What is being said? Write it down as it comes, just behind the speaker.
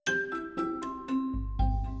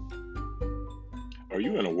Are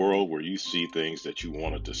you in a world where you see things that you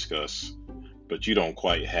want to discuss, but you don't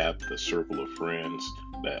quite have the circle of friends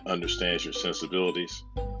that understands your sensibilities?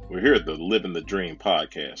 We're here at the Living the Dream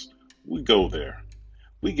podcast. We go there.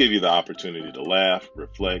 We give you the opportunity to laugh,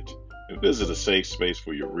 reflect, and visit a safe space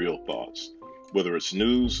for your real thoughts. Whether it's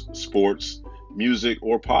news, sports, music,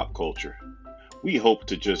 or pop culture, we hope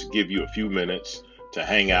to just give you a few minutes to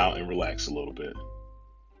hang out and relax a little bit.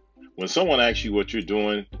 When someone asks you what you're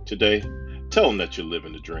doing today, tell them that you're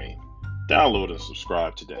living the dream. Download and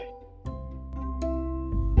subscribe today.